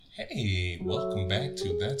Hey, welcome back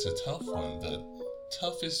to That's a Tough One, the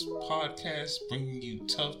toughest podcast bringing you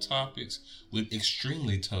tough topics with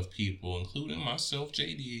extremely tough people, including myself,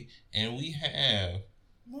 JD, and we have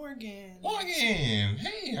Morgan.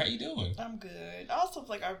 Hey, how you doing? I'm good. Also,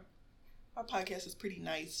 like our podcast is pretty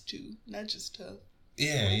nice too, not just tough.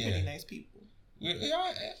 Yeah, We're pretty nice people. We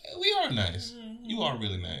are nice. Mm-hmm. You are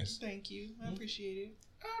really nice. Thank you. I appreciate it.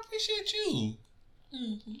 I appreciate you.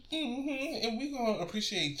 And we're going to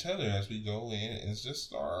appreciate each other as we go in and just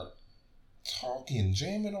start talking,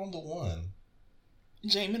 jamming on the one.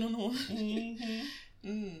 Jamming on the one?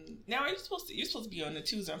 Now, you're supposed to be on the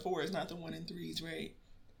 2s and 4s, not the 1 and 3s, right?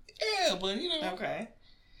 Yeah, but Okay.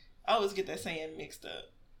 I always get that saying mixed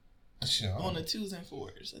up. Sure. On the 2s and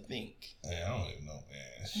 4s, I think. Yeah, I don't even know,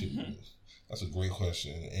 man. Shoot. That's a great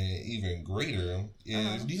question. And even greater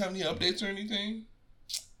is, do you have any updates or anything?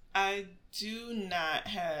 I do not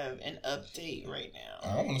have an update right now.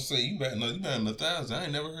 I want to say you better in 1,000. I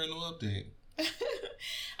ain't never heard no update.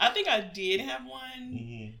 I think I did have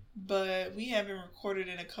one, but we haven't recorded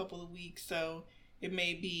in a couple of weeks, so it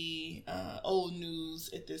may be old news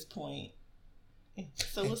at this point.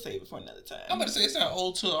 So we'll save it for another time. I'm about to say it's not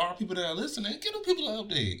old to our people that are listening. Give them people an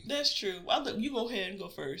update. That's true. You go ahead and go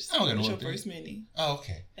first. I don't get no update. Your first mini. Oh,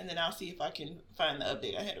 okay. And then I'll see if I can find the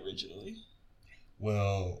update I had originally.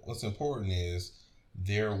 Well, what's important is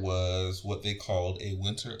there was what they called a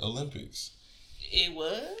Winter Olympics. It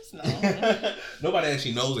was? No. Nobody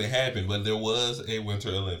actually knows it happened, but there was a Winter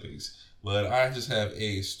Olympics. But I just have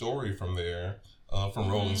a story from there,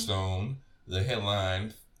 from Rolling Stone. The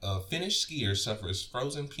headline, Finnish skier suffers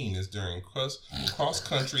frozen penis during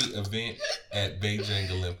cross-country event at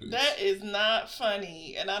Beijing Olympics. That is not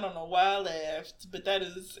funny, and I don't know why I laughed, but that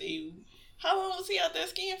is How long was he out there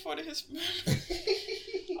skiing for his...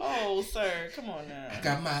 Oh, sir, come on now. I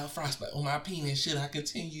got mild frostbite on my penis. Should I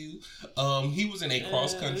continue? He was in a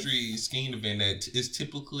cross-country skiing event that is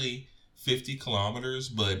typically 50 kilometers,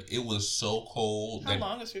 but it was so cold. How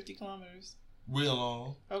long is 50 kilometers? Real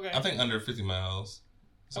long. Okay. I think under 50 miles.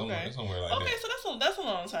 Somewhere like that. Okay, so that's a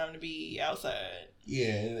long time to be outside.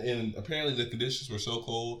 Yeah, and apparently the conditions were so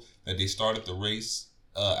cold that they started the race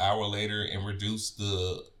an hour later and reduced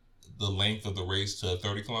the length of the race to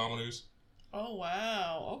 30 kilometers. Oh,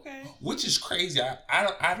 wow. Okay. Which is crazy.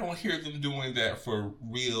 I don't hear them doing that for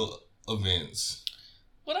real events.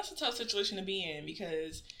 Well, that's a tough situation to be in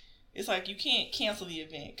because it's like you can't cancel the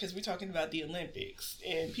event because we're talking about the Olympics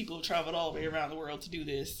and people have traveled all the way around the world to do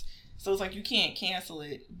this. So it's like you can't cancel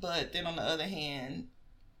it. But then on the other hand,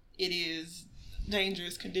 it is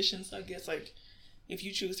dangerous conditions. So I guess like if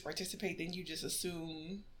you choose to participate, then you just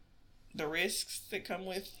assume the risks that come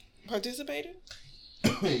with participating.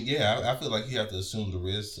 Yeah, I feel like you have to assume the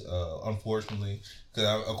risk, unfortunately,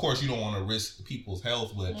 because of course you don't want to risk people's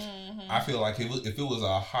health, but I feel like if it was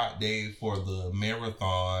a hot day for the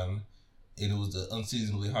marathon and it was an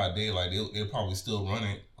unseasonably hot day, like they'll probably still run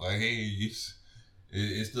it. Like, hey,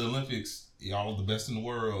 it's the Olympics, y'all the best in the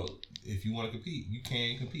world. If you want to compete, you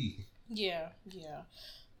can compete. Yeah.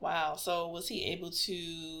 Wow. So was he able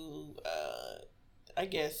to, I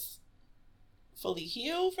guess, fully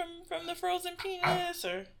heal from the frozen penis,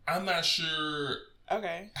 or I'm not sure.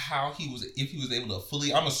 Okay. How if he was able to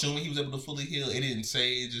fully, I'm assuming he was able to fully heal. It didn't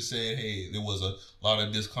say. It just said, hey, there was a lot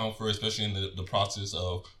of discomfort, especially in the process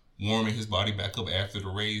of warming his body back up after the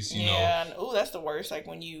race. You know. Yeah. Oh, that's the worst. Like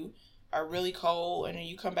when you are really cold and then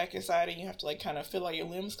you come back inside and you have to like kind of feel like your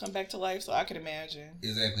limbs come back to life. So I could imagine.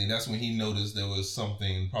 Exactly. That's when he noticed there was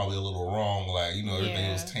something probably a little wrong. Like,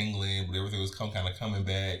 everything was tingling, but everything was kind of coming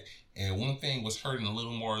back. And one thing was hurting a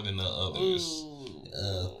little more than the others.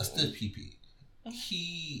 A stiff pee-pee.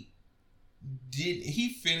 He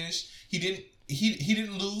finished. He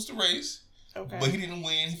didn't lose the race. Okay. But he didn't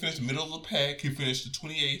win. He finished middle of the pack. He finished the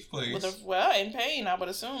 28th place. In pain, I would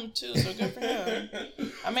assume too. So good for him.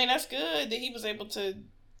 I mean, that's good that he was able to,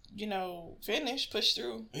 push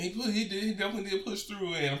through. He did. He definitely did push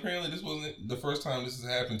through. And apparently, this wasn't the first time this has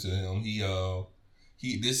happened to him.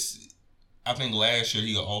 I think last year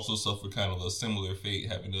he also suffered kind of a similar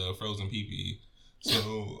fate, having a frozen pee-pee.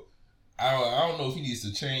 So I don't know if he needs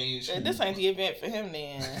to change. This ain't the event for him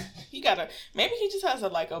then. Maybe he just has a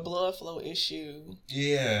blood flow issue.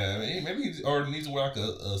 Yeah, maybe he needs to wear like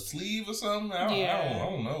a sleeve or something. I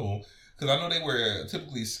don't know. Because I know they wear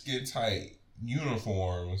typically skin tight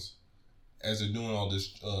uniforms as they're doing all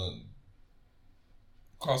this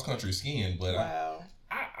cross country skiing. But wow.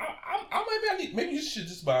 Maybe you should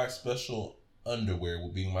just buy special underwear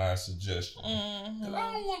would be my suggestion. Because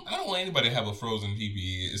I don't want anybody to have a frozen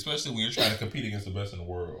PPE, especially when you're trying to compete against the best in the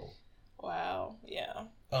world. Wow. Yeah.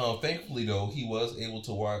 Thankfully though, he was able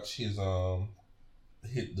to watch his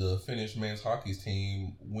hit the Finnish men's hockey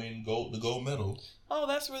team win the gold medal. Oh,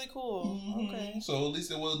 that's really cool. Mm-hmm. Okay. So at least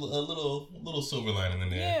it was a little silver lining in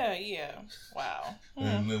there. Yeah. Wow.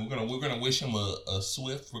 And then we're gonna wish him a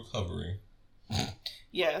swift recovery.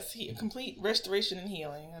 Yes, complete restoration and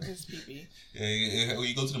healing of his pee-pee. Yeah, when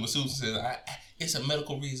you go to the masseuse and says, "It's a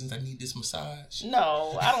medical reasons I need this massage."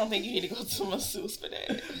 No, I don't think you need to go to a masseuse for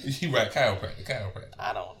that. You're right, chiropractor.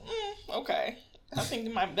 I don't. Okay. I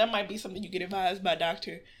think that might be something you get advised by a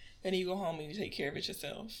doctor, and then you go home and you take care of it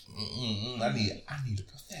yourself. I need a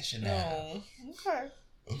professional. No. Okay.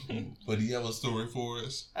 But do you have a story for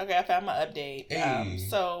us? Okay, I found my update. Hey.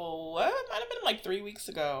 So it might have been like 3 weeks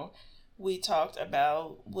ago. We talked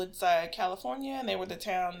about Woodside, California, and they were the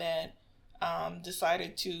town that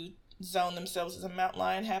decided to zone themselves as a mountain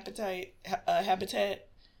lion habitat,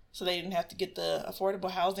 so they didn't have to get the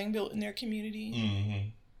affordable housing built in their community. Mm-hmm.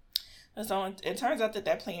 And so it turns out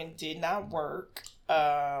that plan did not work.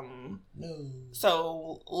 No.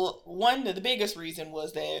 So one of the biggest reason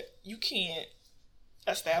was that you can't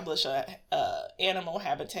establish a animal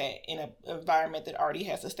habitat in an environment that already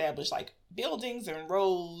has established like buildings and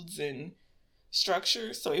roads and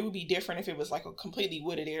structures. So it would be different if it was like a completely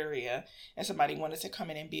wooded area and somebody wanted to come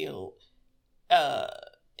in and build.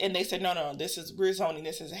 And they said, no, we're zoning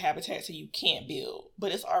this as a habitat, so you can't build.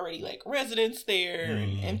 But it's already like residents there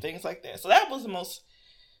and things like that. So that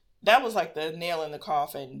was like the nail in the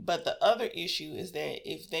coffin. But the other issue is that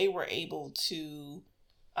if they were able to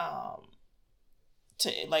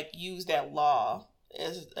like use that law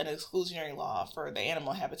as an exclusionary law for the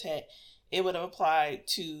animal habitat, it would have applied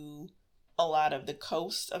to a lot of the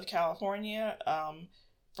coast of California,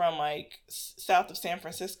 from like south of San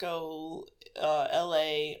Francisco,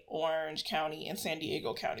 LA, Orange County, and San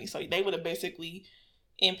Diego County. So they would have basically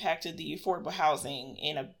impacted the affordable housing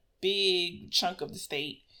in a big chunk of the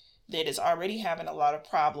state that is already having a lot of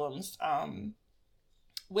problems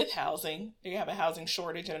with housing. They have a housing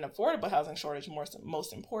shortage and an affordable housing shortage,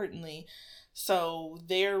 most importantly. So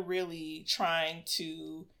they're really trying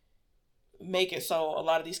to make it so a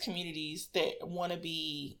lot of these communities that want to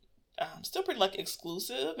be still pretty like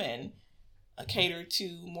exclusive and cater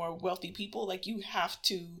to more wealthy people, like you have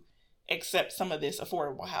to accept some of this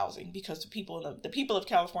affordable housing, because the people of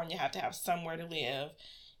California have to have somewhere to live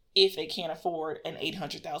if they can't afford an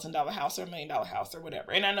 $800,000 house or $1 million house or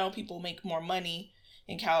whatever. And I know people make more money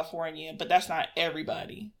in California, but that's not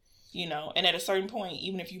everybody, and at a certain point,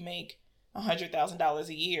 even if you make $100,000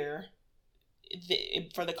 a year,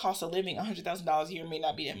 for the cost of living, $100,000 a year may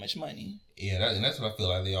not be that much money. Yeah, and that's what I feel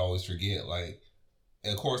like they always forget. Like,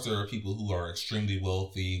 of course, there are people who are extremely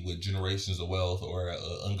wealthy with generations of wealth or an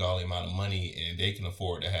ungodly amount of money, and they can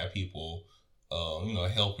afford to have people,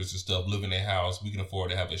 helpers and stuff live in their house. We can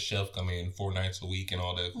afford to have a chef come in 4 nights a week and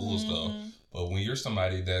all that cool stuff. But when you're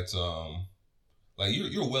somebody that's like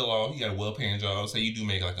you're well off, you got a well-paying job. Say you do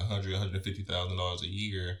make like $150,000 a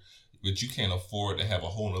year, but you can't afford to have a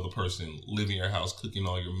whole other person live in your house cooking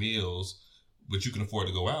all your meals. But you can afford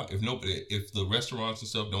to go out. If the restaurants and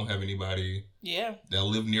stuff don't have anybody that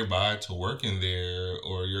live nearby to work in there,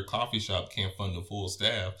 or your coffee shop can't fund the full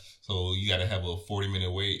staff, so you got to have a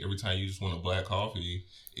 40-minute wait every time you just want a black coffee.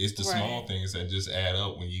 It's the small things that just add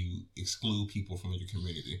up when you exclude people from your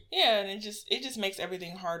community. Yeah, and it just makes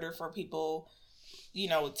everything harder for people,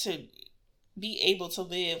 to be able to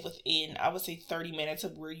live within, I would say, 30 minutes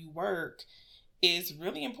of where you work is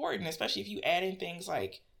really important, especially if you add in things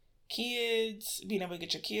like kids, being able to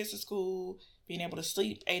get your kids to school, being able to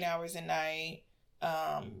sleep 8 hours a night,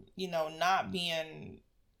 not being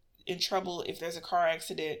in trouble if there's a car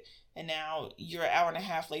accident and now you're an hour and a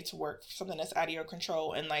half late to work for something that's out of your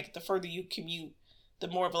control. And like the further you commute, the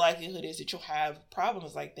more of a likelihood is that you'll have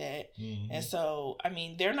problems like that. Mm-hmm. And so,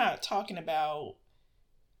 they're not talking about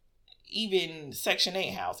even Section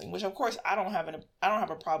 8 housing, which of course I don't have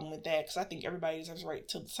a problem with that, because I think everybody deserves a right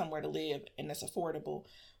to somewhere to live and that's affordable.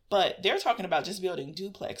 But they're talking about just building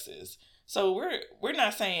duplexes. So we're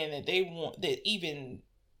not saying that they want that, even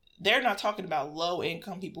they're not talking about low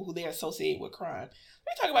income people who they associate with crime.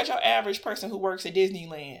 We're talking about your average person who works at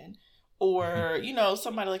Disneyland, or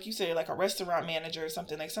somebody like you said, like a restaurant manager or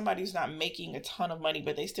something, like somebody who's not making a ton of money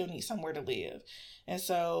but they still need somewhere to live. And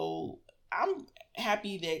so I'm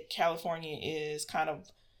happy that California is kind of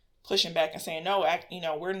pushing back and saying, no,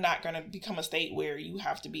 we're not going to become a state where you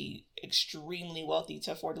have to be extremely wealthy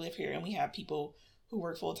to afford to live here. And we have people who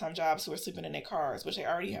work full-time jobs who are sleeping in their cars, which they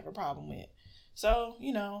already have a problem with. So,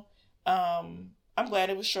 I'm glad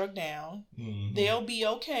it was struck down. Mm-hmm. They'll be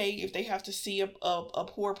okay if they have to see a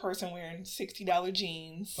poor person wearing $60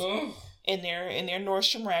 jeans in their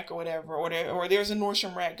Nordstrom rack or whatever, or there's a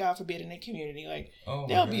Nordstrom rack, God forbid, in their community. Like,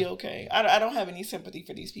 they'll be okay. I don't have any sympathy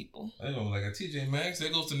for these people. I know, like a TJ Maxx,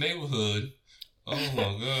 that goes to neighborhood. Oh my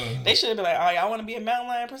God. They should have been like, oh, y'all want to be a mountain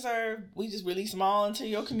lion preserve? We just release them all into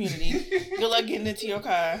your community. Good luck getting into your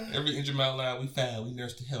car. Every injured mountain lion we found, we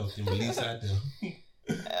nurse to health and release out them.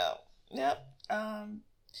 Yep.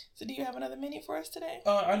 So do you have another mini for us today?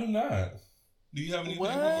 I do not. Do you have anything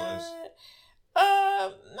for us?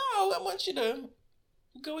 No, I want you to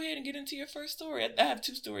go ahead and get into your first story. I have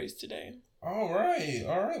 2 stories today. All right.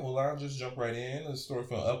 Well, I'll just jump right in. A story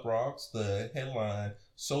from Uproxx. The headline,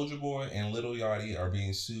 Soulja Boy and Lil Yachty are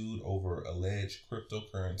being sued over alleged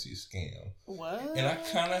cryptocurrency scam. What? And I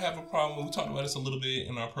kind of have a problem. We talked about this a little bit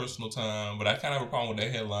in our personal time, but I kind of have a problem with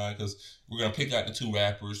that headline because we're going to pick out the 2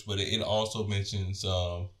 rappers, but it also mentions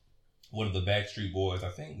one of the Backstreet Boys. I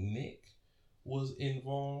think Nick was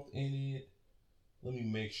involved in it. Let me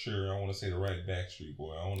make sure I want to say the right Backstreet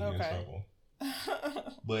Boy. I don't want to get in trouble.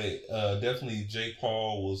 But definitely Jake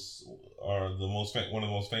Paul was one of the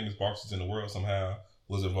most famous boxers in the world somehow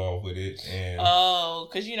was involved with it. And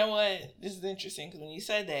because you know what? This is interesting because when you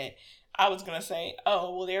said that, I was going to say,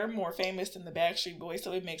 oh, well, they're more famous than the Backstreet Boys,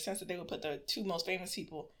 so it makes sense that they would put the 2 most famous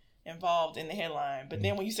people involved in the headline. But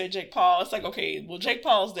then when you said Jake Paul, it's like, okay, well, Jake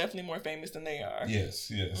Paul is definitely more famous than they are.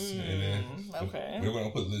 Yes. And then okay. We're going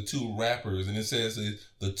to put the 2 rappers, and it says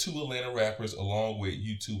the 2 Atlanta rappers along with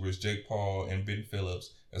YouTubers Jake Paul and Ben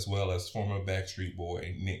Phillips, as well as former Backstreet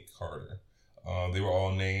Boy Nick Carter. They were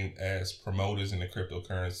all named as promoters in the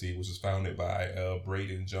cryptocurrency, which was founded by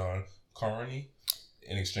Braden John Carney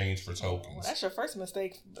in exchange for tokens. Well, that's your first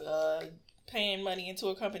mistake, paying money into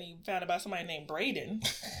a company founded by somebody named Braden.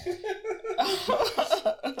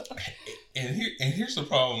 and here's the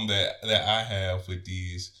problem that I have with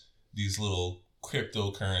these little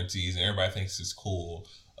cryptocurrencies, and everybody thinks it's cool.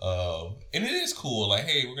 And it is cool. Like,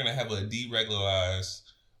 hey, we're gonna have a deregularized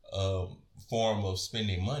form of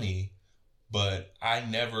spending money, but I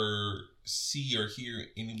never see or hear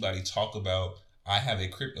anybody talk about, I have a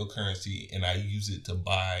cryptocurrency and I use it to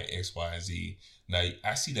buy X, Y, and Z. Now,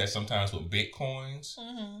 I see that sometimes with Bitcoins,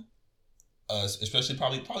 especially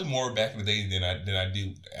probably more back in the day than I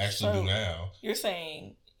do now. You're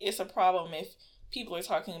saying it's a problem if people are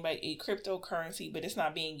talking about a cryptocurrency, but it's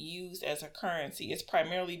not being used as a currency. It's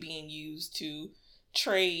primarily being used to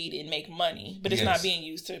trade and make money, but it's not being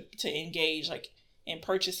used to engage like in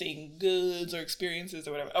purchasing goods or experiences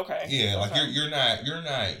or whatever. Okay. Yeah, like you're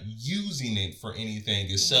not using it for anything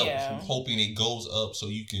except hoping it goes up so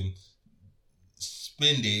you can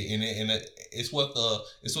spend it, and it's what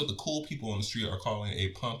the cool people on the street are calling a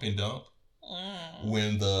pump and dump.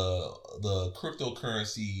 When the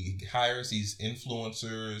cryptocurrency hires these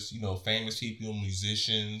influencers, famous people,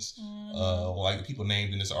 musicians, like the people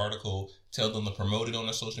named in this article, tell them to promote it on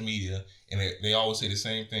their social media, and they always say the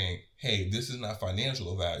same thing. Hey, this is not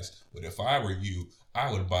financial advice, but if I were you,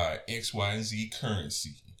 I would buy X, Y, and Z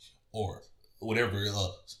currency or whatever,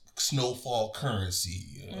 Snowfall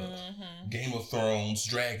currency, Game of Thrones,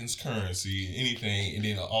 Dragons currency, anything. And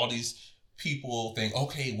then all these people think,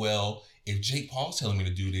 okay, well, if Jake Paul's telling me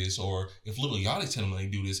to do this, or if Lil Yachty's telling me to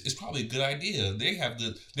do this, it's probably a good idea.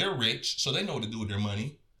 They're rich, so they know what to do with their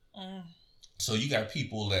money. So you got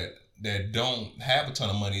people that don't have a ton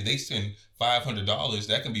of money. They spend $500.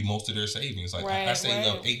 That can be most of their savings. Like I saved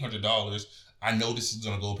up $800. I know this is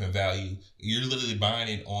going to go up in value. You're literally buying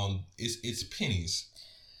it on, it's pennies.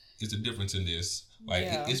 It's the difference in this. Like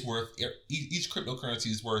it's worth, each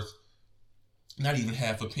cryptocurrency is worth not even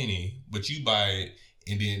half a penny, but you buy it,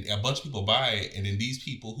 and then a bunch of people buy it, and then these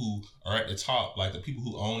people who are at the top, like the people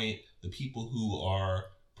who own it, the people who are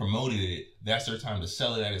promoted it, that's their time to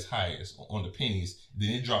sell it at its highest on the pennies.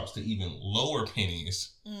 Then it drops to even lower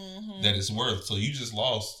pennies that it's worth. So you just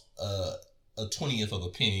lost a 20th of a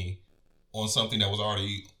penny on something that was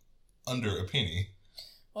already under a penny.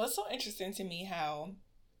 Well, it's so interesting to me how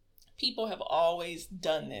people have always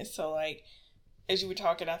done this. So like, as you were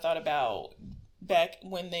talking, I thought about back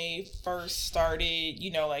when they first started,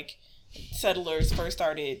 like settlers first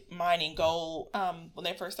started mining gold, when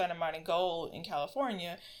they first started mining gold in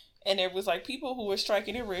California, and there was like people who were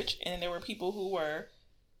striking it rich, and there were people who were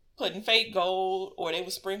putting fake gold, or they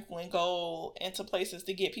were sprinkling gold into places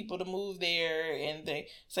to get people to move there, and they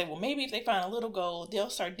say, well, maybe if they find a little gold, they'll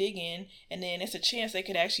start digging, and then it's a chance they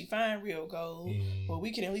could actually find real gold, well,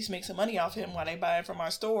 we can at least make some money off him while they buy it from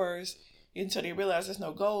our stores until they realize there's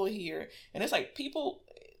no gold here. And it's like people,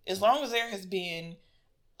 as long as there has been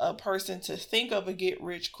a person to think of a get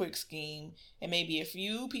rich quick scheme, and maybe a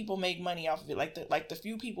few people make money off of it, like the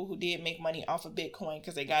few people who did make money off of Bitcoin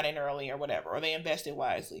because they got in early or whatever, or they invested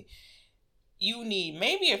wisely. You need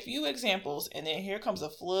maybe a few examples, and then here comes a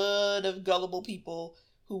flood of gullible people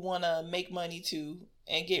who want to make money too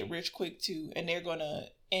and get rich quick too, and they're going to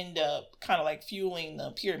end up kind of like fueling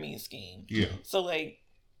the pyramid scheme. Yeah. So like,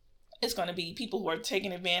 it's going to be people who are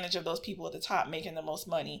taking advantage of those people at the top making the most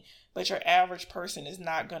money, but your average person is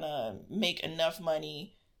not going to make enough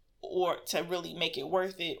money or to really make it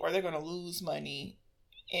worth it, or they're going to lose money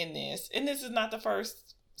in this. And this is not the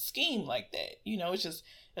first scheme like that. You know, it's just,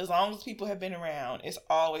 as long as people have been around, it's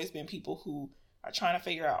always been people who are trying to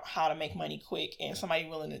figure out how to make money quick and somebody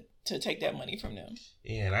willing to take that money from them.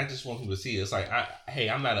 Yeah, and I just want people to see it's like,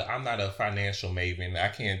 I'm not a financial maven.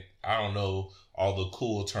 I don't know all the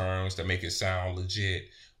cool terms that make it sound legit,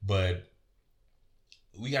 but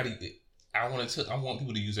I want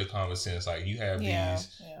people to use their common sense. Like, you have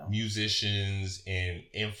these musicians and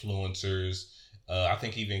influencers. I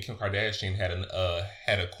think even Kim Kardashian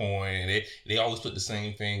had a coin. They always put the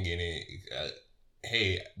same thing in it.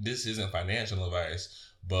 Hey, this isn't financial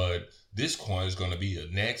advice, but this coin is going to be the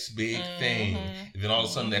next big thing. And then all of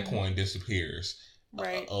a sudden that coin disappears.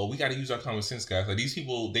 Right. We got to use our common sense, guys. Like, these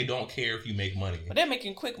people, they don't care if you make money. But they're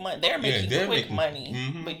making quick money. They're making quick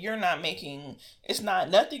money. But you're not making.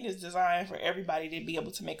 Nothing is designed for everybody to be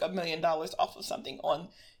able to make $1 million off of something.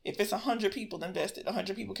 If it's 100 people invested,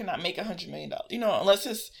 100 people cannot make $100 million. You know,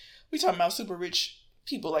 unless we talking about super rich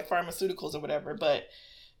people like pharmaceuticals or whatever. But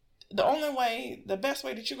the best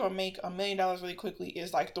way that you're going to make $1 million really quickly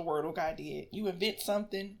is like the Wordle guy did. You invent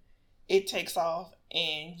something, it takes off,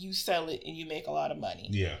 and you sell it, and you make a lot of money.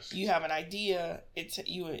 Yes. You have an idea,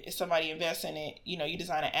 if somebody invests in it, you know, you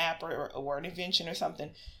design an app or an invention or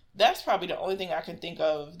something. That's probably the only thing I can think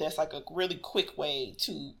of that's like a really quick way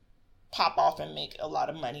to pop off and make a lot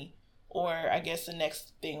of money. Or I guess the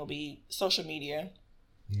next thing will be social media.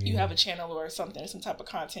 You have a channel or something, some type of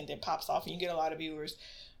content that pops off and you get a lot of viewers.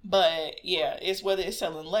 But yeah, it's whether it's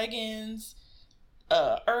selling leggings,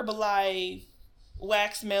 Herbalife,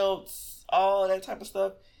 wax melts, all that type of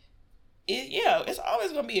stuff. It's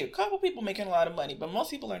always going to be a couple people making a lot of money, but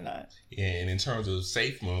most people are not. Yeah, and in terms of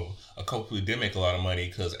safe move, a couple people did make a lot of money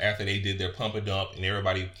because after they did their pump and dump and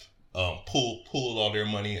everybody pulled all their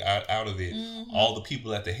money out of it, all the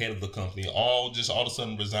people at the head of the company all of a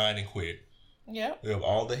sudden resigned and quit. Yeah. We have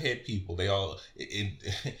all the head people. They all,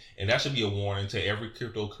 and that should be a warning to every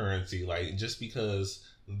cryptocurrency. Like, just because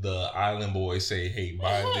the island boys say, "Hey,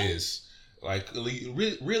 buy this," like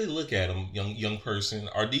really look at them, young person.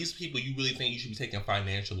 Are these people you really think you should be taking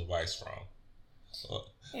financial advice from?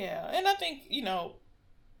 Yeah, and I think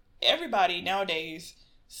everybody nowadays,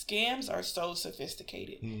 scams are so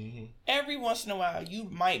sophisticated. Every once in a while, you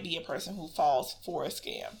might be a person who falls for a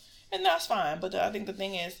scam, and that's fine. But I think the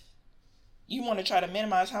thing is, you want to try to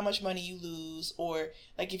minimize how much money you lose, or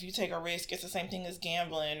like if you take a risk, it's the same thing as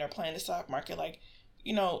gambling or playing the stock market. Like,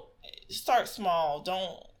 start small.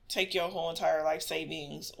 Don't take your whole entire life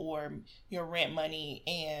savings or your rent money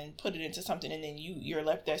and put it into something and then you're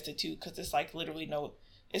left destitute, because it's like literally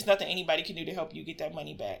it's nothing anybody can do to help you get that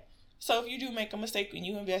money back. So if you do make a mistake and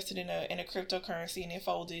you invested in a cryptocurrency and it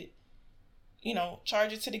folded,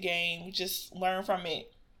 charge it to the game, just learn from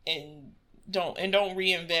it and don't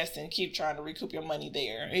reinvest and keep trying to recoup your money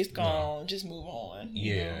there. It's gone. Just move on.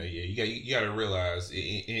 Yeah. You got to realize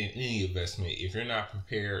in any investment, if you're not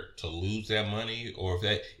prepared to lose that money, or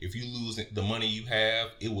if you lose the money you have,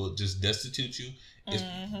 it will just destitute you.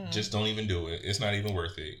 Just don't even do it. It's not even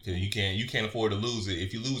worth it, because you can't afford to lose it.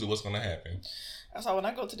 If you lose it, what's going to happen? So when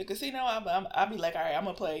I go to the casino, I'll be like, all right, I'm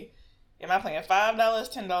gonna play. Am I playing $5,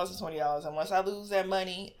 $10, and $20? And once I lose that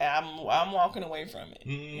money, I'm walking away from it.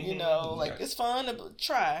 It's fun to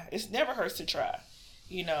try. It never hurts to try,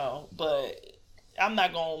 But I'm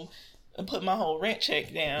not gonna put my whole rent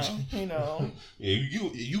check down, Yeah,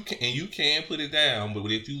 you can put it down, but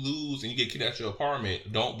if you lose and you get kicked out your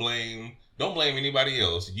apartment, don't blame anybody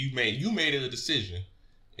else. You made it a decision.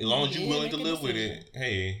 As long as you're willing to live with it,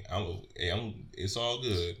 it's all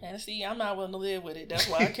good. And see, I'm not willing to live with it. That's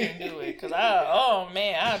why I can't do it. Because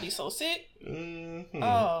I'd be so sick.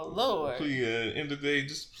 Oh Lord. Please, at the end of the day,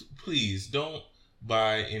 just please don't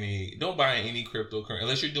buy any cryptocurrency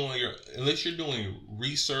unless you're doing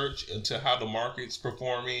research into how the market's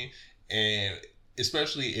performing, and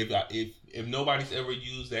especially if nobody's ever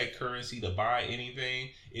used that currency to buy anything,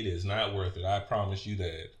 it is not worth it. I promise you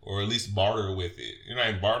that. Or at least barter with it. You're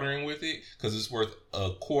not bartering with it because it's worth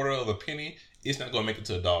a quarter of a penny. it's not going to make it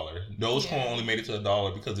to $1. Dogecoin only made it to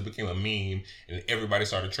 $1 because it became a meme and everybody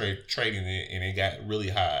started trading it and it got really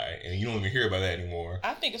high and you don't even hear about that anymore.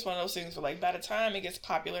 I think it's one of those things where, like, by the time it gets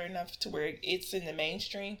popular enough to where it's in the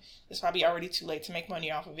mainstream, it's probably already too late to make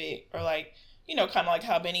money off of it. Or, like, you know, kind of like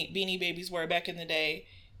how Beanie Babies were back in the day.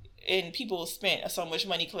 And people spent so much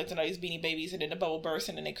money collecting all these Beanie Babies, and then the bubble burst,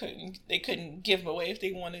 and then they couldn't give them away if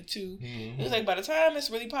they wanted to. Mm-hmm. It was like by the time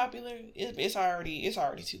it's really popular, it's already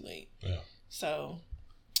too late. Yeah. So,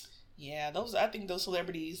 yeah, I think those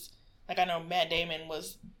celebrities, like I know Matt Damon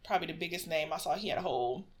was probably the biggest name I saw. He had a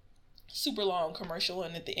whole super long commercial,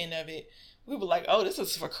 and at the end of it, we were like, "Oh, this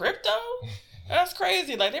is for crypto." That's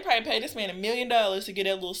crazy. Like, they probably paid this man $1 million to get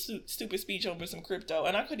that little stupid speech over some crypto,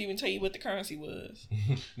 and I couldn't even tell you what the currency was.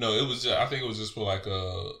 No, it was. I think it was just for like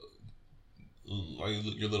your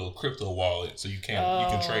little crypto wallet, so you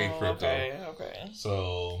can trade crypto. Okay.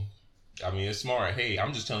 So, I mean, it's smart. Hey,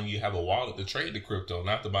 I'm just telling you, have a wallet to trade the crypto,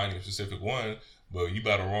 not to buy any specific one. But you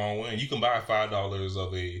buy the wrong one, you can buy $5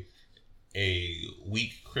 of a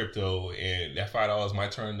weak crypto, and that $5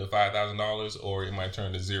 might turn to $5,000, or it might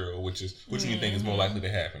turn to zero, which do you think is more likely to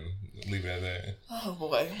happen? Leave it at that. Oh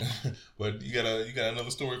boy! But you got another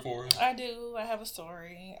story for us? I do. I have a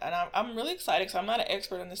story, and I'm really excited because I'm not an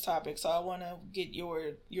expert on this topic, so I want to get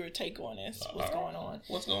your take on this. What's going on?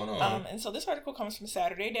 What's going on? And so this article comes from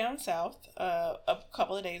Saturday Down South, a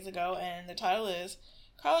couple of days ago, and the title is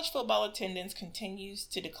 "College Football Attendance Continues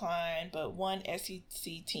to Decline, but one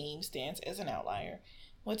SEC team stands as an outlier."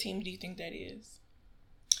 What team do you think that is?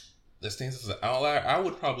 That stands as an outlier? I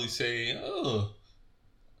would probably say,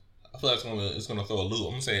 I feel like it's gonna throw a loop.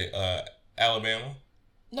 I'm gonna say Alabama.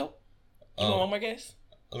 Nope. You want one more guess?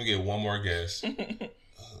 Let me get one more guess.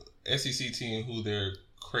 SEC team who they're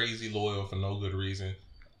crazy loyal for no good reason.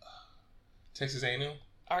 Texas A&M.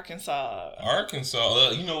 Arkansas.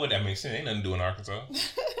 You know what? That makes sense. Ain't nothing to do in Arkansas.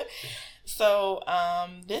 So,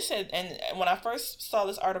 this had, and when I first saw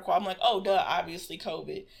this article, I'm like, oh, duh, obviously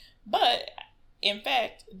COVID. But in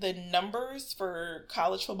fact, the numbers for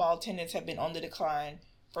college football attendance have been on the decline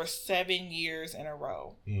for 7 years in a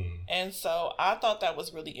row. And so I thought that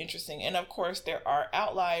was really interesting. And of course, there are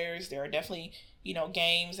outliers. There are definitely,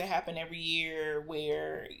 games that happen every year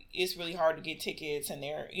where it's really hard to get tickets, and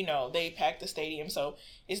they pack the stadium. So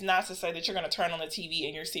it's not to say that you're going to turn on the TV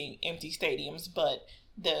and you're seeing empty stadiums, but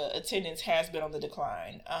the attendance has been on the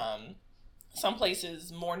decline. Some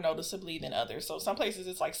places more noticeably than others. So some places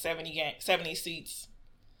it's like 70 seats.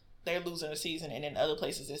 They're losing a season, and in other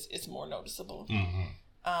places it's more noticeable. Mm-hmm.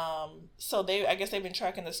 So I guess they've been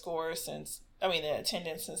tracking the scores the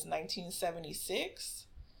attendance since 1976.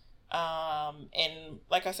 And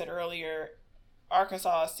like I said earlier,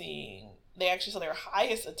 Arkansas they actually saw their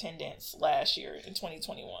highest attendance last year in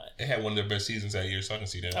 2021. They had one of their best seasons that year, so I can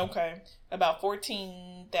see that. Okay. About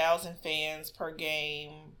 14,000 fans per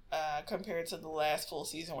game, compared to the last full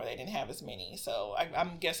season where they didn't have as many. So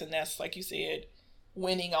I'm guessing that's, like you said,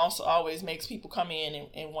 winning also always makes people come in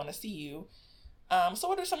and want to see you. So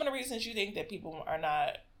what are some of the reasons you think that people are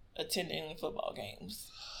not attending football games?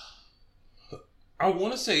 I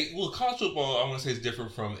want to say, college football, I want to say, is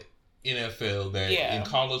different from NFL. That in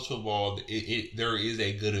college football, there is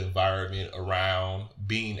a good environment around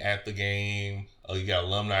being at the game. You got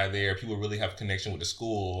alumni there. People really have a connection with the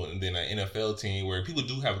school. And then an NFL team where people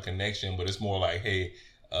do have a connection, but it's more like, hey,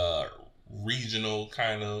 regional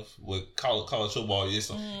kind of. With college football, I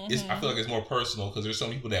feel like it's more personal because there's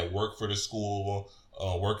some people that work for the school,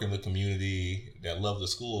 work in the community, that love the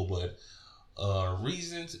school, but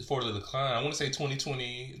reasons for the decline, I want to say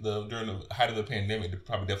 2020, during the height of the pandemic,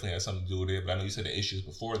 probably definitely had something to do with it, but I know you said the issues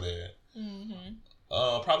before that.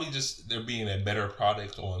 Probably just there being a better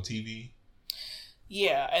product on TV.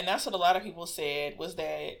 Yeah, and that's what a lot of people said, was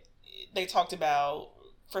that they talked about,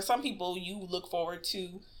 for some people, you look forward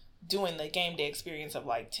to doing the game day experience of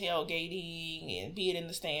like tailgating and being in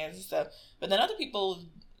the stands and stuff, but then other people,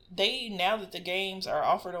 now that the games are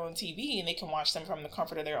offered on TV and they can watch them from the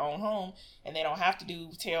comfort of their own home, and they don't have to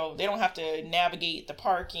they don't have to navigate the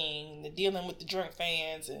parking, the dealing with the drunk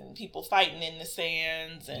fans and people fighting in the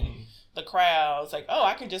stands and the crowds. Like,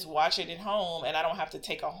 I could just watch it at home, and I don't have to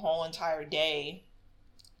take a whole entire day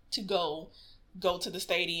to go to the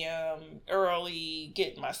stadium early,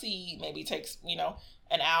 get my seat. Maybe it takes,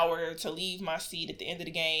 an hour to leave my seat at the end of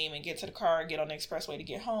the game and get to the car and get on the expressway to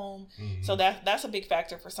get home. So that's a big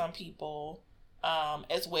factor for some people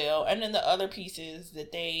as well. And then the other pieces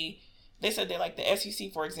that they said that, like the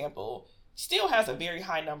SEC, for example, still has a very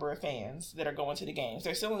high number of fans that are going to the games.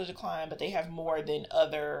 They're still in the decline, but they have more than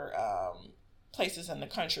other places in the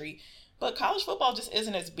country. But college football just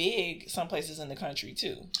isn't as big some places in the country,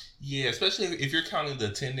 too. Yeah, especially if you're counting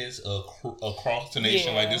the attendance across the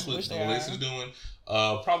nation, like this what Lace is doing.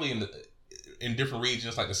 Probably in different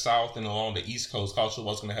regions like the South and along the East Coast, college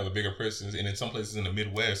football is going to have a bigger presence, and in some places in the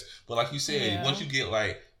Midwest. But like you said, once you get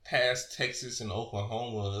like past Texas and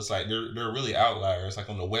Oklahoma, it's like they're really outliers.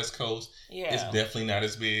 Like on the West Coast, it's definitely not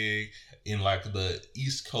as big. In like the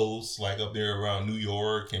East Coast, like up there around New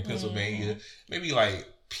York and Pennsylvania, maybe like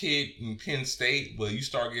Pitt and Penn State, but you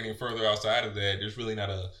start getting further outside of that, there's really not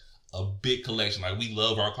a big collection. Like we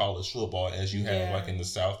love our college football as you have like in the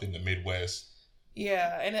South and the Midwest.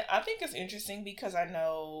 Yeah, and I think it's interesting because I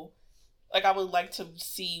know, like, I would like to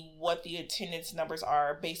see what the attendance numbers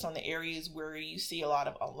are based on the areas where you see a lot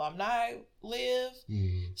of alumni live.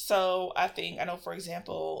 So I know, for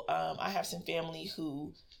example, I have some family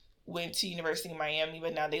who went to University of Miami,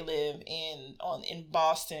 but now they live in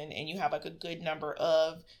Boston, and you have like a good number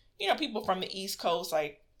of, people from the East Coast,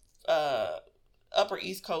 like upper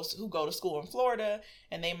East Coast, who go to school in Florida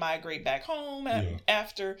and they migrate back home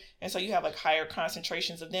after, and so you have like higher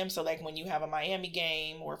concentrations of them. So like when you have a Miami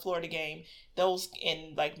game or a Florida game, those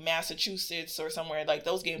in like Massachusetts or somewhere, like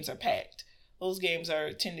those games are packed. Those games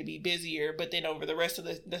tend to be busier, but then over the rest of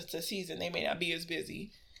the season they may not be as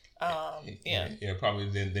busy. Probably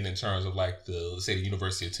then in terms of like let's say the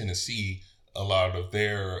University of Tennessee, a lot of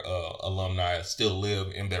their alumni still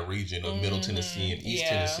live in that region of Middle Tennessee and East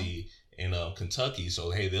Tennessee and Kentucky.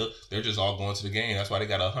 So hey, they're just all going to the game. That's why they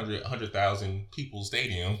got 100,000 people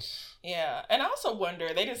stadium. Yeah, and I also wonder,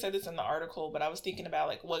 they didn't say this in the article, but I was thinking about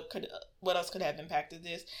like what else could have impacted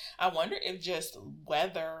this. I wonder if just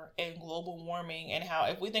weather and global warming, and how,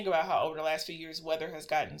 if we think about how over the last few years weather has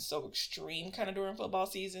gotten so extreme kind of during football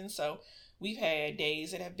season. So we've had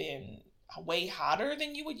days that have been way hotter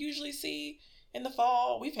than you would usually see in the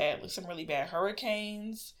fall. We've had like some really bad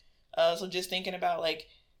hurricanes. So just thinking about like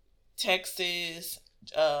Texas,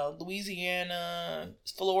 Louisiana,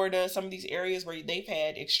 Florida, some of these areas where they've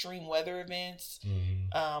had extreme weather events,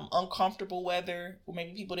 uncomfortable weather, where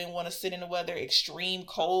maybe people didn't want to sit in the weather, extreme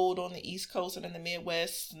cold on the East Coast and in the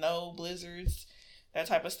Midwest, snow, blizzards, that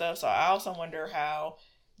type of stuff. So I also wonder how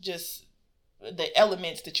just the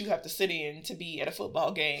elements that you have to sit in to be at a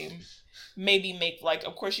football game maybe make, like,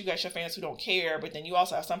 of course you got your fans who don't care, but then you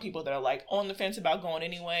also have some people that are like on the fence about going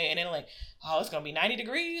anyway, and then like, oh, it's gonna be 90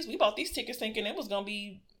 degrees, we bought these tickets thinking it was gonna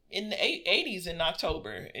be in the 80s in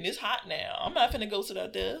October, and it's hot now, I'm not finna go sit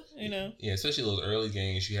out there, Yeah, especially those early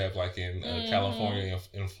games you have like in California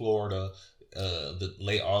and Florida, the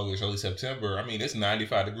late August, early September. I mean, it's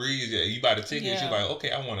 95 degrees. Yeah, you buy the tickets, you're like,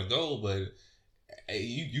 okay, I want to go, but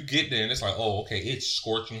you get there and it's like, oh, okay, it's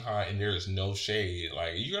scorching hot and there is no shade.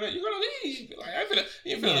 Like you're gonna leave. Like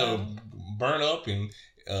you're gonna burn up and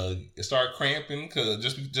start cramping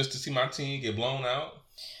just to see my team get blown out.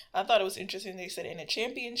 I thought it was interesting. They said in a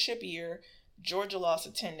championship year, Georgia lost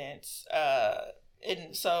attendance,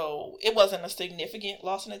 and so it wasn't a significant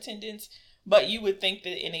loss in attendance. But you would think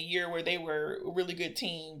that in a year where they were a really good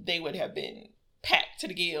team, they would have been packed to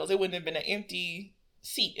the gills. It wouldn't have been an empty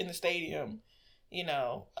seat in the stadium.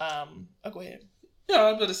 Go ahead. Yeah,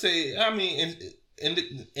 I was going to say, I mean,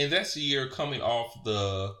 and that's a year coming off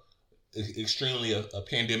the extremely a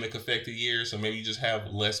pandemic affected year, so maybe you just have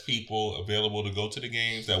less people available to go to the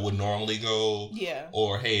games that would normally go. Yeah.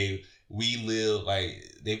 Or hey, we live, like,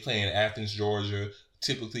 they play in Athens, Georgia.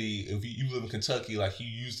 Typically, if you live in Kentucky, like, you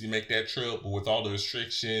usually make that trip, but with all the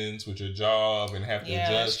restrictions with your job and have to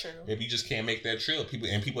adjust, maybe you just can't make that trip.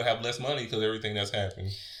 People have less money because of everything that's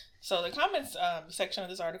happened. So the comments section of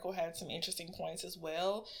this article had some interesting points as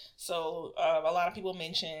well. So a lot of people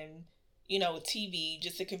mentioned, TV,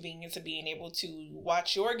 just the convenience of being able to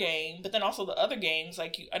watch your game, but then also the other games.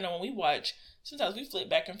 Like, I know when we watch, sometimes we flip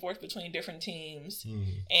back and forth between different teams,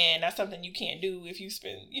 and that's something you can't do if you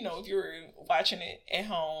if you're watching it at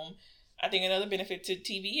home. I think another benefit to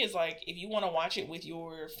TV is, like, if you want to watch it with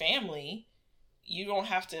your family, you don't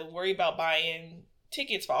have to worry about buying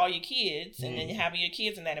tickets for all your kids and then having your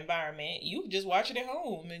kids in that environment. You just watch it at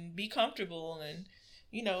home and be comfortable, and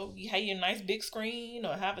you have your nice big screen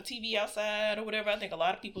or have a TV outside or whatever. I think a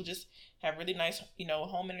lot of people just have really nice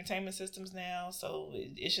home entertainment systems now, so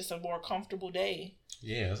it's just a more comfortable day.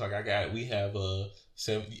 Yeah, it's like we have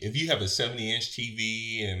if you have a 70-inch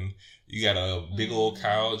TV and you got a big old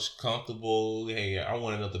couch, comfortable, hey, I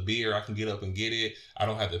want another beer, I can get up and get it. I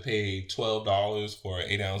don't have to pay $12 for an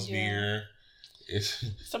 8-ounce beer.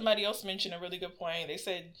 Somebody else mentioned a really good point. They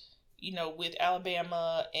said, you know, with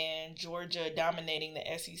Alabama and Georgia dominating the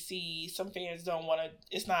SEC, some fans don't want to,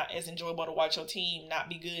 it's not as enjoyable to watch your team not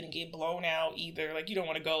be good and get blown out either. Like, you don't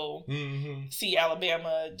want to go see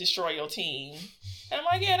Alabama destroy your team. And I'm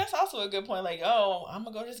like, yeah, that's also a good point. Like, oh, I'm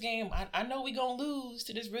going to go to this game. I know we're going to lose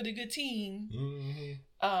to this really good team.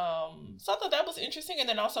 So I thought that was interesting. And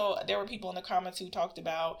then also there were people in the comments who talked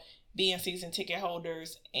about being season ticket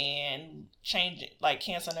holders and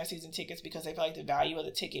canceling their season tickets because they feel like the value of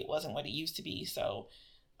the ticket wasn't what it used to be. So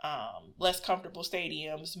less comfortable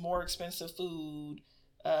stadiums, more expensive food,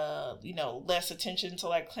 you know, less attention to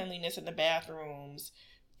like cleanliness in the bathrooms,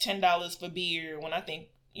 $10 for beer, when I think,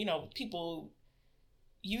 you know, people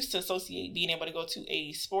used to associate being able to go to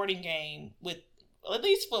a sporting game with, at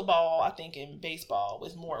least football, I think, and baseball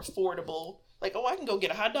was more affordable. Like, oh, I can go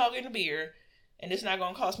get a hot dog and a beer, and it's not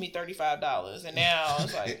going to cost me $35. And now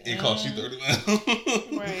it's like it costs you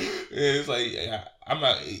 $35. Right. It's like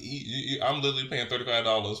I'm literally paying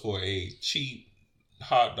 $35 for a cheap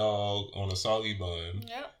hot dog on a soggy bun.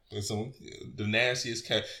 Yep. With the nastiest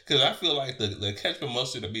catch, because I feel like the ketchup and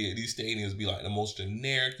mustard that be at these stadiums be like the most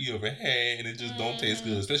generic you ever had, and it just don't taste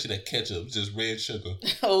good, especially that ketchup, just red sugar.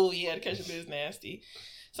 Oh yeah, the ketchup is nasty.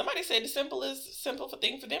 Somebody said the simple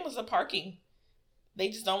thing for them was the parking. They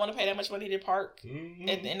just don't want to pay that much money to park.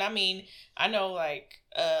 And I mean, I know like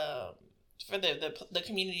for the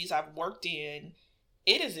communities I've worked in,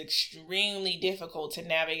 it is extremely difficult to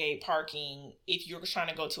navigate parking if you're trying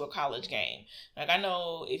to go to a college game. Like, I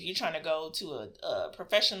know if you're trying to go to a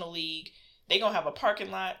professional league, they're going to have a parking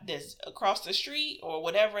lot that's across the street or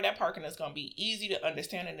whatever. That parking is going to be easy to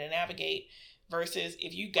understand and to navigate, versus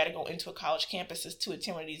if you got to go into a college campus to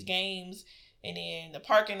attend one of these games, and then the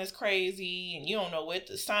parking is crazy and you don't know what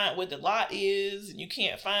the lot is, and you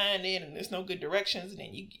can't find it, and there's no good directions, and then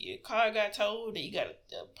your car got towed, and you got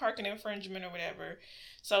a parking infringement or whatever.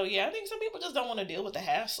 So yeah, I think some people just don't want to deal with the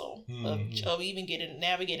hassle of even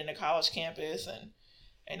navigating a college campus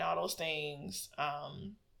and all those things.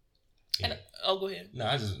 And go ahead. No,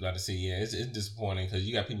 I just about to say, yeah, it's disappointing because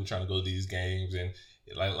you got people trying to go to these games, and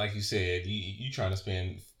like you said, you trying to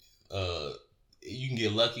spend you can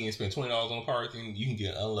get lucky and spend $20 on parking. You can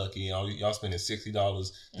get unlucky and y'all spending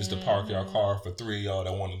 $60 just to park your car for three of y'all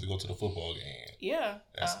that wanted to go to the football game. Yeah.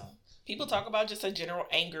 People talk about just a general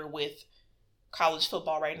anger with college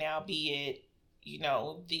football right now, be it, you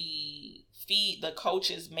know, the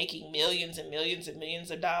coaches making millions and millions and millions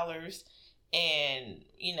of dollars, and,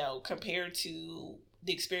 you know, compared to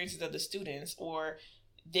the experiences of the students, or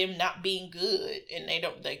them not being good, and they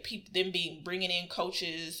don't like bringing in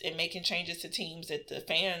coaches and making changes to teams that the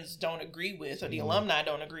fans don't agree with or the alumni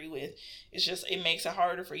don't agree with. It's just, it makes it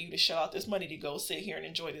harder for you to shell out this money to go sit here and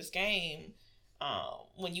enjoy this game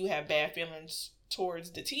when you have bad feelings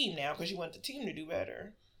towards the team now because you want the team to do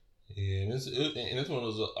better. Yeah, and it's one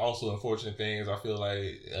of those also unfortunate things. I feel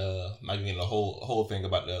like not getting the whole thing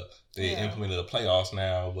about they implemented the playoffs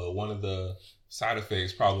now, but one of the side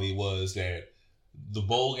effects probably was that the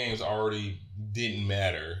bowl games already didn't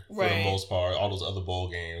matter for the most part, all those other bowl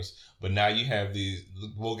games. But now you have these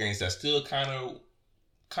bowl games that still kind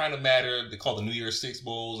of matter. They call the New Year's Six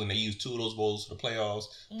bowls, and they use two of those bowls for the playoffs.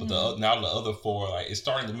 But now the other four, like, it's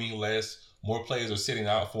starting to mean less. More players are sitting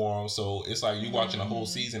out for them, so it's like you're watching a whole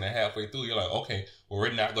season, and halfway through, you're like, okay, well,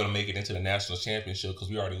 we're not going to make it into the national championship because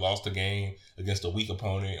we already lost a game against a weak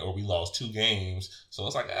opponent, or we lost 2 games. So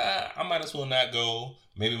it's like, I might as well not go.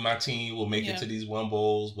 Maybe my team will make it to these one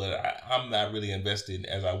bowls, but I'm not really invested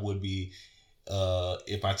as I would be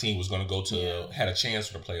if my team was going to go to had a chance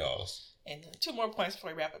for the playoffs. And 2 more points before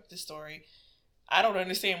we wrap up this story. I don't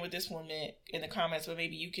understand what this one meant in the comments, but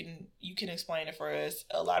maybe you can explain it for us.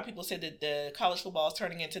 A lot of people said that the college football is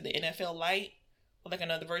turning into the NFL light, or like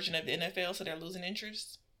another version of the NFL, so they're losing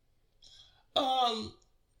interest.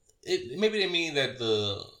 Maybe they mean that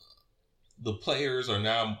the players are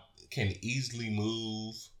now can easily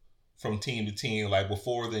move from team to team. Like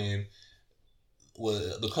before then,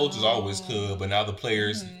 well, the coaches always could, but now the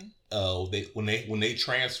players, when they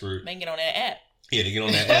transferred, they can get on that app. Yeah, they get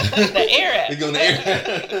on that app. The Air app. They get on the Air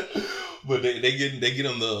app. But they get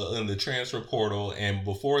on the transfer portal, and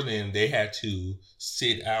before then they had to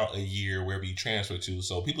sit out a year wherever you transfer to.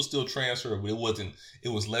 So people still transfer, but it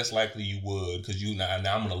was less likely you would, because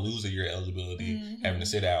now I'm gonna lose a year eligibility having to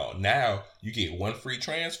sit out. Now you get 1 free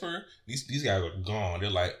transfer. These guys are gone.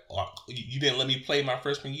 They're like, oh, you didn't let me play my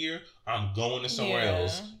freshman year, I'm going to somewhere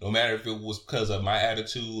else. No matter if it was because of my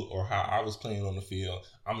attitude or how I was playing on the field,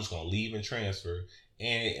 I'm just gonna leave and transfer.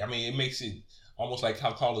 And I mean, it makes it almost like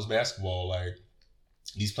how college basketball, like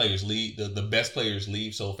these players leave, the best players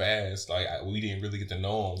leave so fast. Like we didn't really get to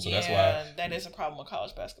know them, so that's why that is a problem with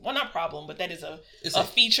college basketball. Well, not problem, but that is a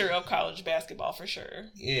feature of college basketball for sure.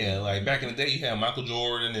 Yeah, like back in the day, you had Michael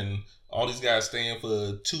Jordan and all these guys staying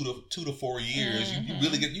for 2 to 4 years. You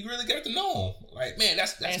really get to know them. Like, man,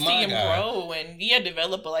 that's and my see him guy. grow and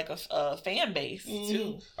develop a fan base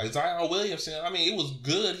too. Like Zion Williamson, I mean, it was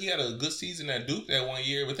good. He had a good season at Duke that 1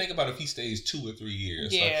 year. But think about if he stays 2 or 3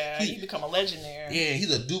 years. Yeah, like, he become a legend there. Yeah,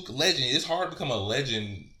 he's a Duke legend. It's hard to become a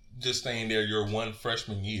legend just staying there your one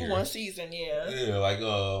freshman year. 1 season, yeah. Yeah, like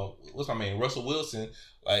what's my name? Russell Wilson.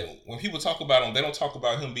 Like when people talk about him, they don't talk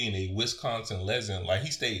about him being a Wisconsin legend. Like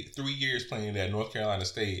he stayed 3 years playing at North Carolina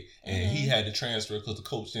State, and he had to transfer because the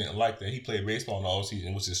coach didn't like that. He played baseball in the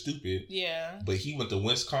offseason, which is stupid. Yeah. But he went to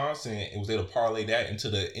Wisconsin and was able to parlay that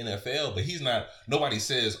into the NFL. But he's not. Nobody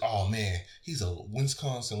says, "Oh man, he's a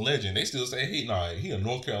Wisconsin legend." They still say, "Hey, nah, he a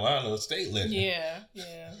North Carolina State legend." Yeah,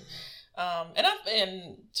 yeah.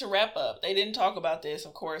 And to wrap up, they didn't talk about this,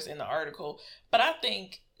 of course, in the article, but I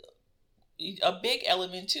think a big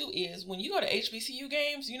element too is when you go to HBCU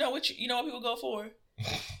games, you know what people go for?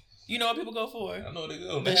 You know what people go for? I know they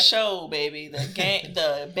go. The show, baby. The game,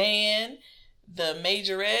 the band, the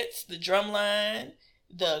majorettes, the drumline,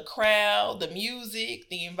 the crowd, the music,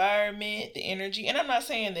 the environment, the energy. And I'm not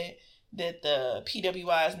saying that the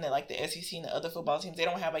PWIs and like the SEC and the other football teams, they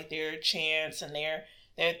don't have like their chants and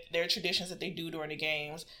their traditions that they do during the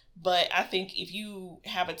games. But I think if you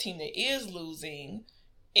have a team that is losing,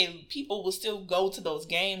 people will still go to those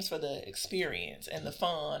games for the experience and the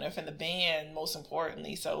fun, and for the band most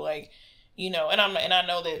importantly. So like, and I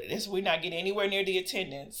know that we're not getting anywhere near the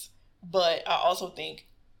attendance, but I also think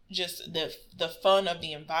just the fun of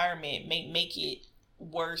the environment make it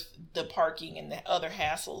worth the parking and the other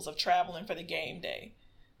hassles of traveling for the game day.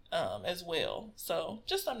 As well, so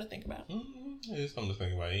just something to think about. It's something to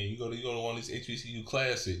think about. Yeah, you go to one of these HBCU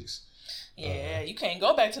classics. Yeah, you can't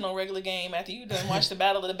go back to no regular game after you done watch the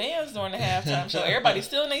Battle of the Bands during the halftime show. Everybody's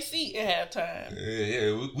still in their seat at halftime.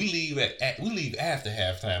 Yeah, we leave after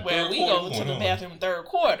halftime. Well, we go to the bathroom third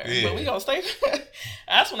quarter, but we gonna stay.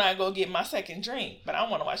 That's when I go get my second drink. But I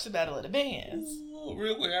want to watch the Battle of the Bands.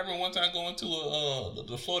 Real quick, I remember one time going to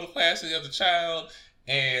the Florida Classic as a child.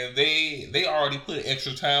 And they already put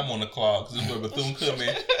extra time on the clock because this is where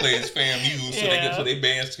Bethune-Cookman plays FAMU, so they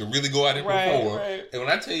bands could really go out there perform. Right. And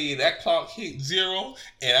when I tell you that clock hit 0,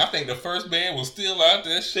 and I think the first band was still out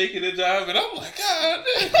there shaking the jive, and I'm like, God,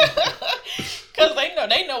 because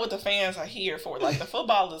they know what the fans are here for. Like the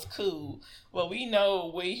football is cool. Well, we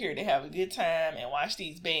know we're here to have a good time and watch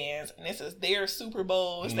these bands, and this is their Super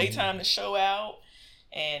Bowl. It's their time to show out.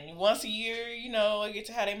 And once a year, I get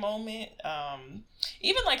to have a moment.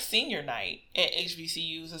 Even like senior night at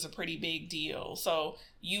HBCUs is a pretty big deal. So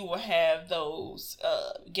you will have those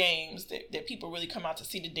games that people really come out to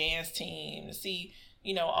see the dance team, to see,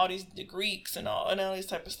 all the Greeks and all this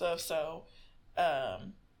type of stuff. So,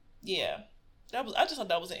 yeah. I just thought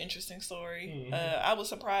that was an interesting story. Mm-hmm. I was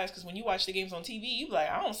surprised because when you watch the games on TV, you be like,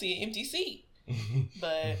 I don't see an empty seat.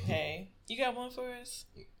 But hey, you got one for us?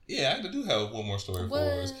 Yeah, I do have one more story for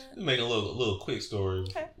us. Let's make a little quick story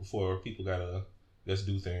before people let's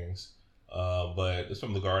do things. But it's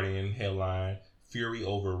from The Guardian headline: Fury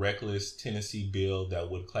over reckless Tennessee bill that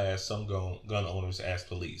would class some gun owners as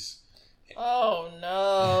police. Oh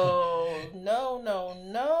no.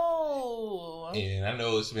 And I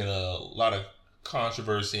know it's been a lot of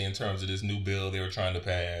controversy in terms of this new bill they were trying to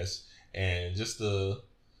pass, and just to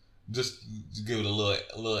give it a little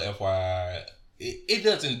FYI. It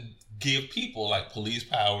doesn't give people like police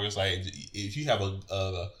powers. Like if you have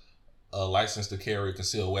a license to carry a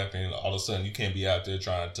concealed weapon, all of a sudden you can't be out there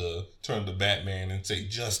trying to turn to Batman and say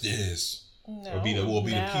justice or be the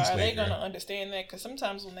peacemaker. Are they gonna understand that? Because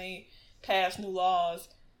sometimes when they pass new laws,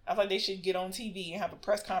 I feel like they should get on TV and have a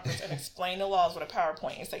press conference and explain the laws with a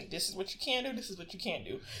PowerPoint and say, "This is what you can do. This is what you can't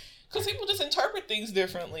do." Because people just interpret things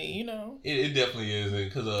differently, It definitely is,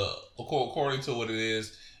 because according to what it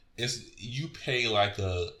is. You pay like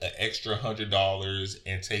an extra $100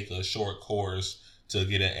 and take a short course to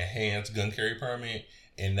get an enhanced gun carry permit,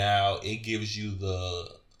 and now it gives you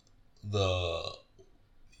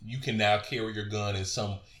you can now carry your gun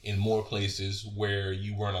in more places where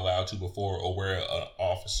you weren't allowed to before, or where an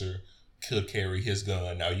officer could carry his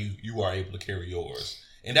gun. Now you are able to carry yours.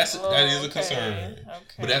 And that is a concern. Okay.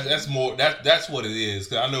 But that's what it is.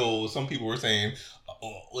 Because I know some people were saying,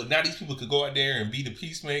 now these people could go out there and be the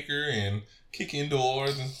peacemaker and kick in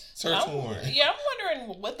doors and search warrant. Yeah, I'm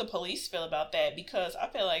wondering what the police feel about that, because I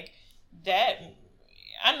feel like that,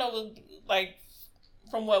 I know, like,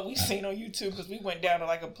 from what we've seen on YouTube, because we went down to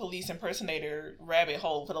like a police impersonator rabbit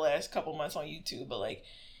hole for the last couple months on YouTube, but like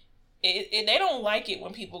they don't like it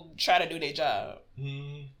when people try to do their job,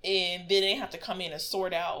 and then they have to come in and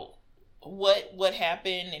sort out what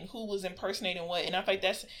happened and who was impersonating what. And I think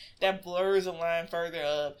that blurs the line further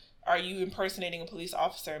of, are you impersonating a police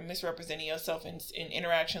officer and misrepresenting yourself in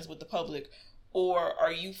interactions with the public, or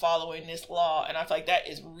are you following this law? And I feel like that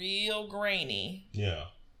is real grainy. Yeah.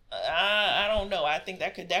 I don't know. I think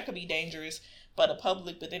that could be dangerous for the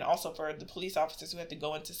public, but then also for the police officers who have to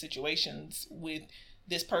go into situations with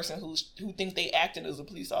this person who think they acted as a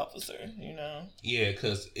police officer, you know? Yeah,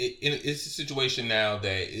 because it's a situation now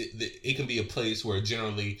that it can be a place where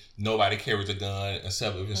generally nobody carries a gun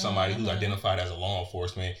except if it's somebody who's identified as a law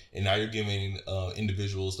enforcement, and now you're giving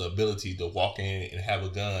individuals the ability to walk in and have a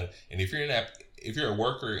gun. And if you're a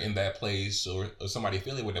worker in that place or somebody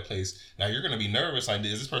affiliated with that place, now you're going to be nervous. Like,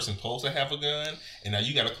 is this person supposed to have a gun? And now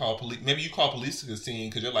you got to call police. Maybe you call police to the scene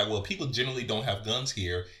because you're like, well, people generally don't have guns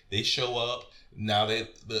here. They show up. Now the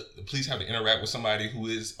police have to interact with somebody who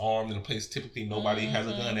is armed in a place typically nobody has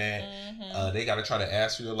a gun at. They got to try to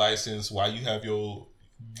ask for your license while you have your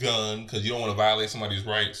gun, because you don't want to violate somebody's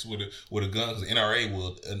rights with a gun, because NRA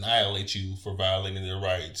will annihilate you for violating their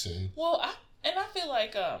rights. And I feel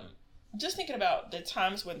like just thinking about the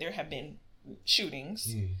times when there have been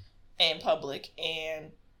shootings in public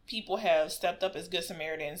and people have stepped up as good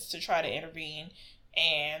Samaritans to try to intervene,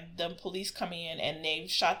 and the police come in and they've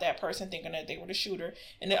shot that person thinking that they were the shooter.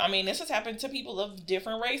 And I mean, this has happened to people of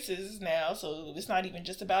different races now, so it's not even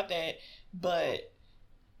just about that. But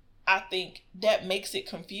I think that makes it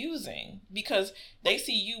confusing because they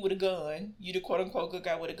see you with a gun, you the quote unquote good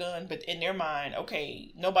guy with a gun, but in their mind,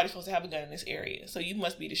 okay, nobody's supposed to have a gun in this area, so you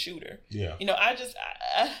must be the shooter. Yeah. You know, I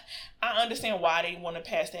understand why they want to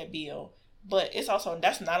pass that bill, but it's also,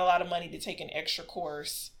 that's not a lot of money to take an extra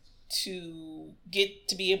course to get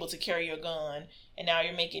to be able to carry your gun, and now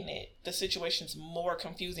you're making the situations more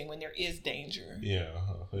confusing when there is danger. Yeah.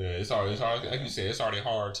 It's already like you said, it's already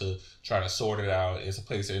hard to try to sort it out. It's a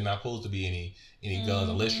place that there's not supposed to be any guns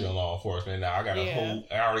unless you're in law enforcement. Now I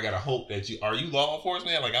already gotta hope that are you law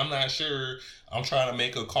enforcement? Like, I'm not sure. I'm trying to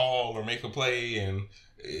make a call or make a play, and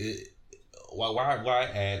why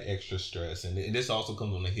add extra stress? And this also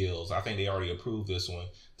comes on the heels. I think they already approved this one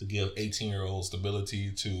to give 18-year-olds the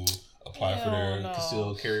ability to apply for their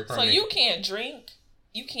concealed carry permit. So you can't drink,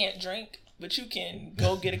 but you can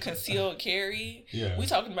go get a concealed carry. Yeah. We're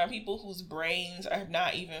talking about people whose brains are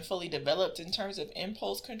not even fully developed in terms of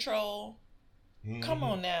impulse control. Come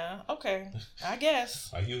on now. Okay, I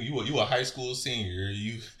guess. Like you a high school senior,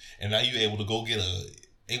 and now you able to go get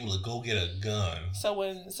a gun. So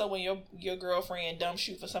when your girlfriend dumps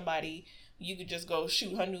you for somebody, you could just go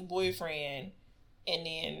shoot her new boyfriend, and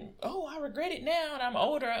then, I regret it now and I'm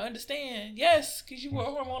older, I understand. Yes, because you were a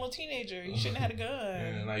hormonal teenager. You shouldn't have had a gun.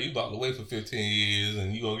 And now you about to wait for 15 years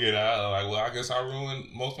and you gonna get out. Like, well, I guess I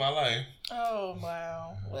ruined most of my life. Oh,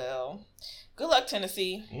 wow. Well, good luck,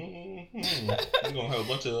 Tennessee. You're gonna have a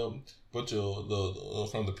bunch of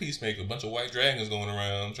from the Peacemaker, a bunch of white dragons going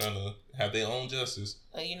around trying to have their own justice.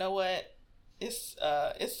 You know what? It's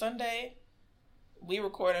Sunday. We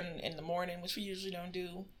record in the morning, which we usually don't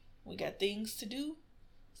do. We got things to do,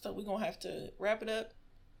 so we're gonna have to wrap it up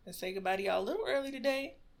and say goodbye to y'all a little early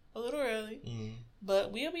today.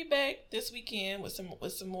 But we'll be back this weekend with some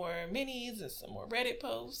more minis and some more Reddit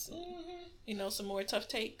posts. Some more tough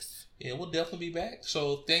takes. Yeah, we'll definitely be back.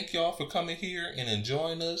 So thank y'all for coming here and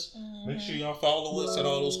enjoying us. Make sure y'all follow us at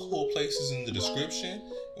all those cool places in the description,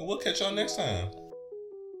 and we'll catch y'all next time.